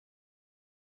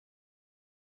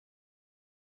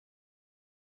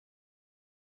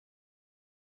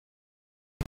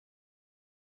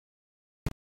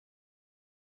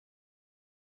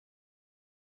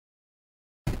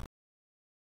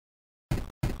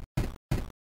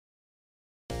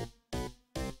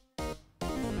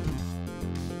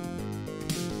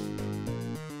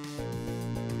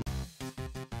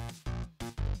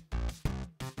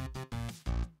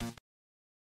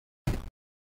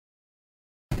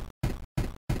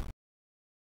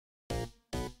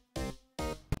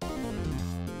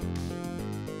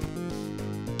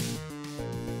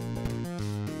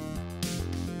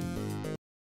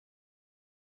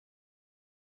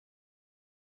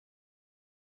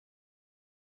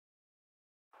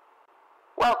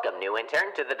Welcome, new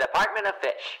intern, to the Department of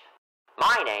Fish.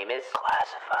 My name is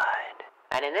Classified,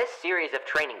 and in this series of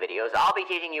training videos, I'll be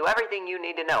teaching you everything you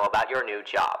need to know about your new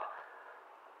job.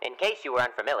 In case you were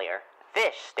unfamiliar,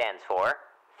 FISH stands for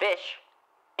Fish,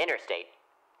 Interstate,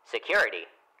 Security,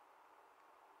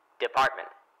 Department.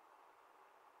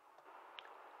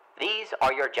 These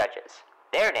are your judges.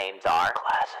 Their names are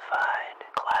Classified,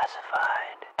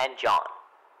 and John.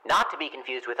 Not to be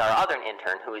confused with our other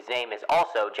intern, whose name is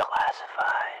also John.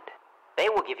 Classified. They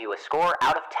will give you a score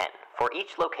out of 10 for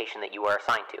each location that you are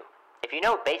assigned to. If you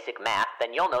know basic math,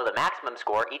 then you'll know the maximum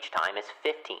score each time is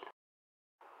 15.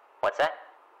 What's that?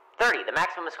 30. The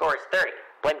maximum score is 30.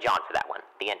 Blame John for that one,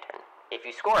 the intern. If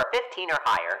you score a 15 or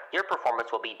higher, your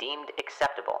performance will be deemed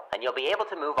acceptable, and you'll be able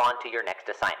to move on to your next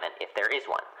assignment if there is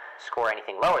one. Score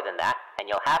anything lower than that, and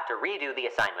you'll have to redo the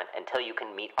assignment until you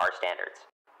can meet our standards.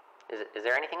 Is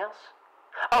there anything else?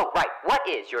 Oh, right. What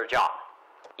is your job?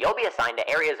 You'll be assigned to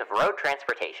areas of road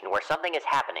transportation where something is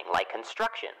happening, like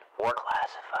construction or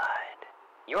Classified.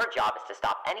 Your job is to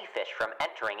stop any fish from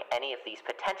entering any of these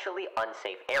potentially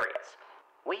unsafe areas.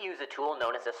 We use a tool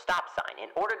known as a stop sign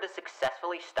in order to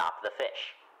successfully stop the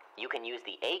fish. You can use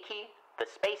the A key, the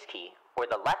space key, or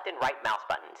the left and right mouse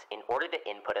buttons in order to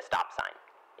input a stop sign.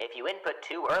 If you input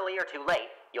too early or too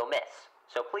late, you'll miss,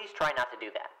 so please try not to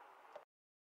do that.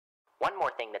 One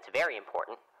more thing that's very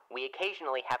important, we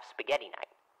occasionally have spaghetti night.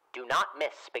 Do not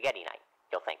miss spaghetti night.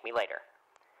 You'll thank me later.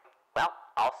 Well,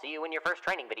 I'll see you in your first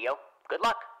training video. Good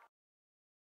luck!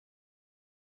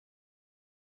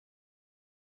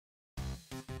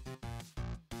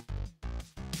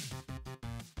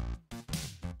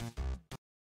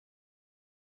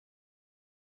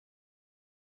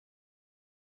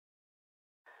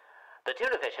 The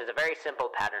tuna fish has a very simple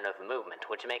pattern of movement,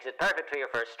 which makes it perfect for your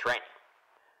first training.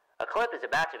 A clip is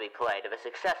about to be played of a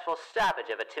successful stoppage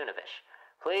of a tuna fish.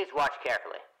 Please watch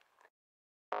carefully.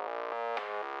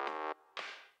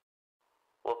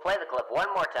 We'll play the clip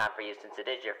one more time for you since it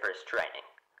is your first training.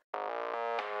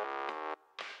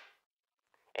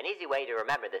 An easy way to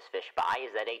remember this fish by is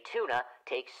that a tuna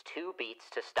takes 2 beats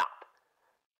to stop.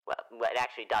 Well, it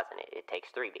actually doesn't. It takes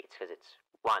 3 beats because it's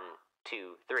 1,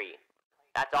 2, 3.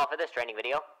 That's all for this training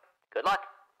video. Good luck!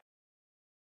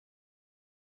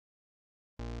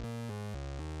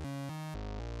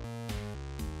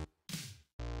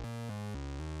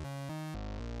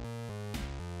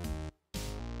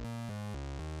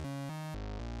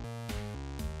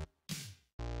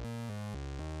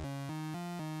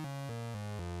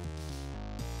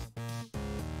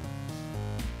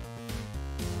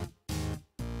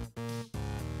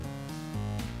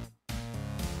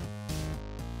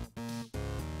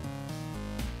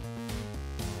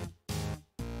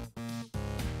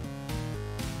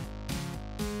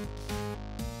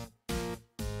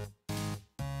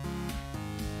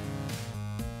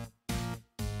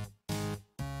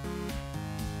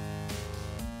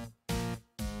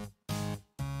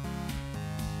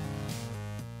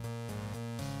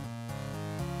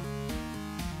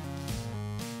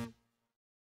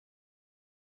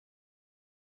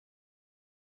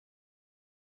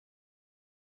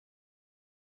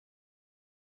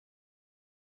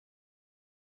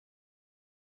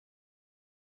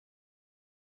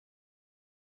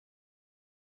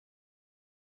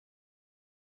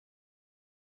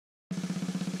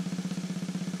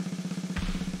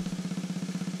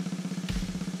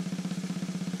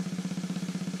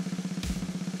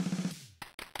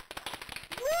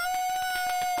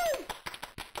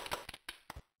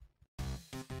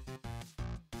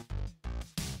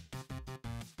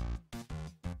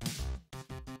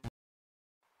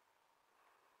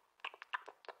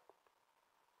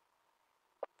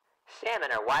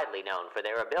 Salmon are widely known for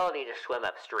their ability to swim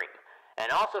upstream,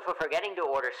 and also for forgetting to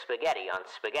order spaghetti on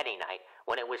spaghetti night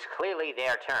when it was clearly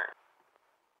their turn.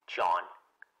 John.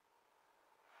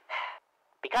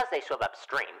 Because they swim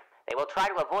upstream, they will try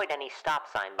to avoid any stop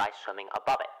sign by swimming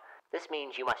above it. This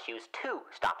means you must use 2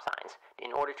 stop signs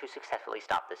in order to successfully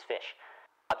stop this fish.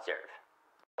 Observe.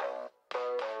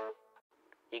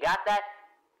 You got that?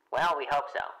 Well, we hope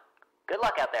so. Good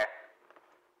luck out there.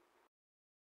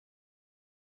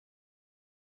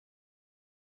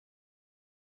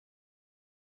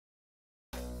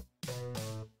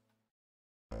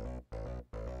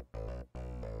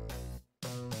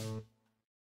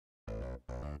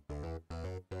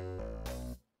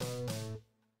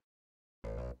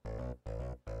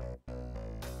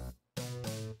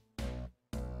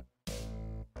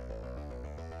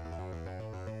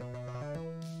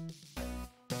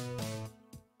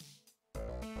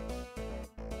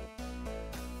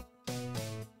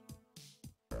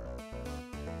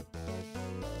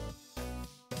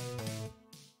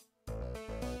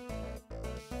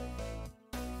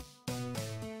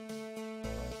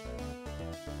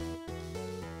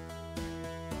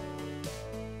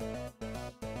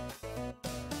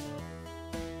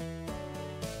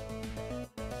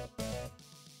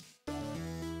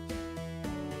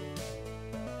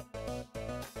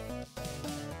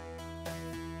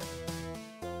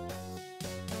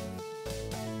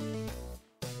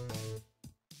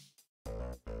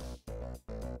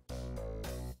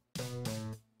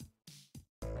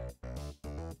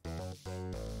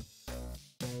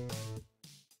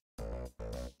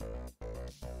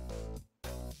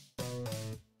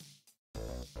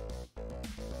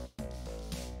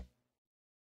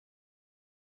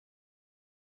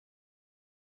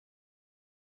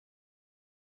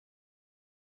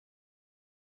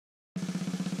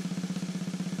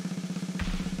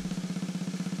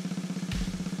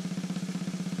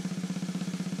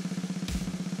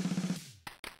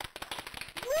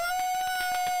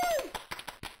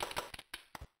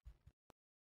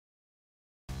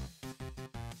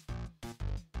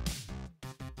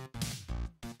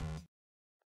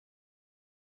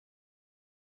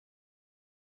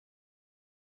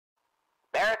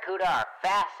 Barracuda are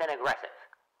fast and aggressive,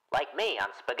 like me on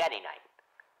spaghetti night.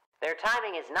 Their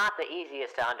timing is not the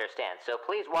easiest to understand, so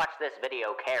please watch this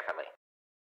video carefully.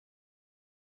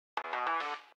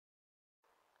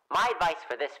 My advice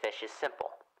for this fish is simple.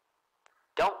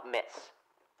 Don't miss.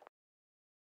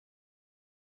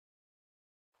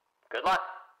 Good luck.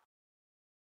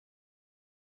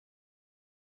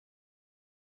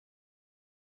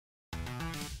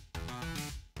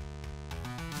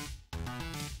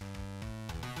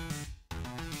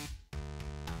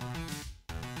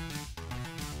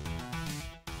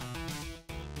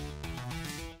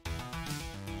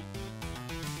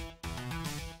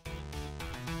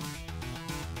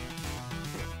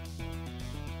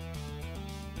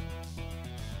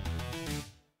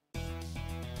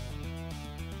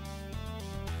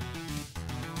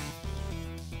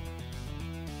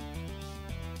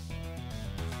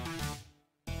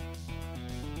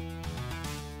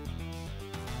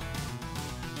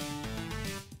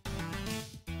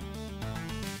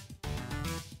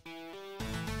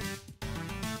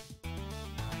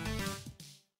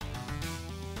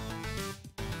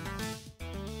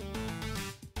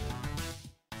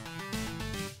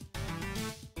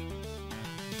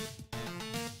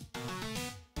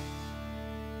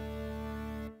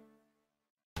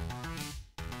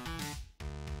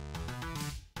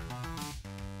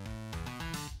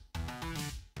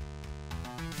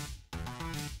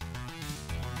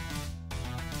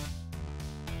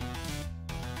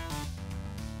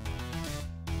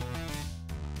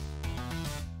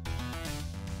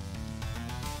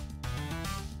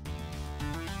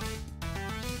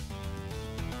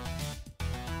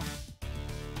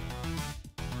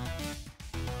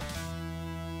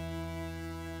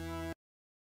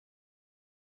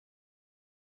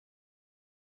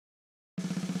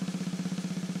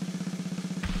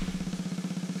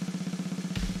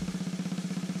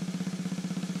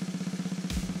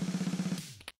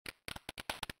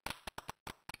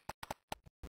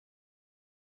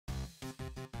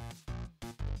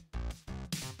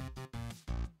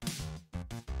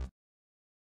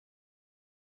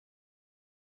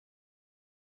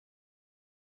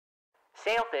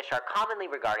 Sailfish are commonly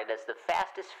regarded as the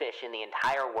fastest fish in the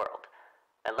entire world,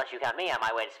 unless you count me on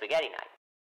my way to spaghetti night.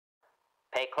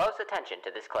 Pay close attention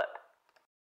to this clip.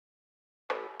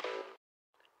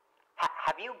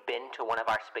 Have you been to one of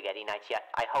our spaghetti nights yet?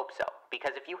 I hope so,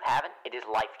 because if you haven't, it is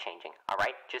life-changing,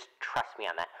 alright? Just trust me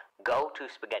on that. Go to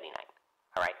spaghetti night,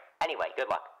 alright? Anyway, good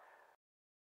luck.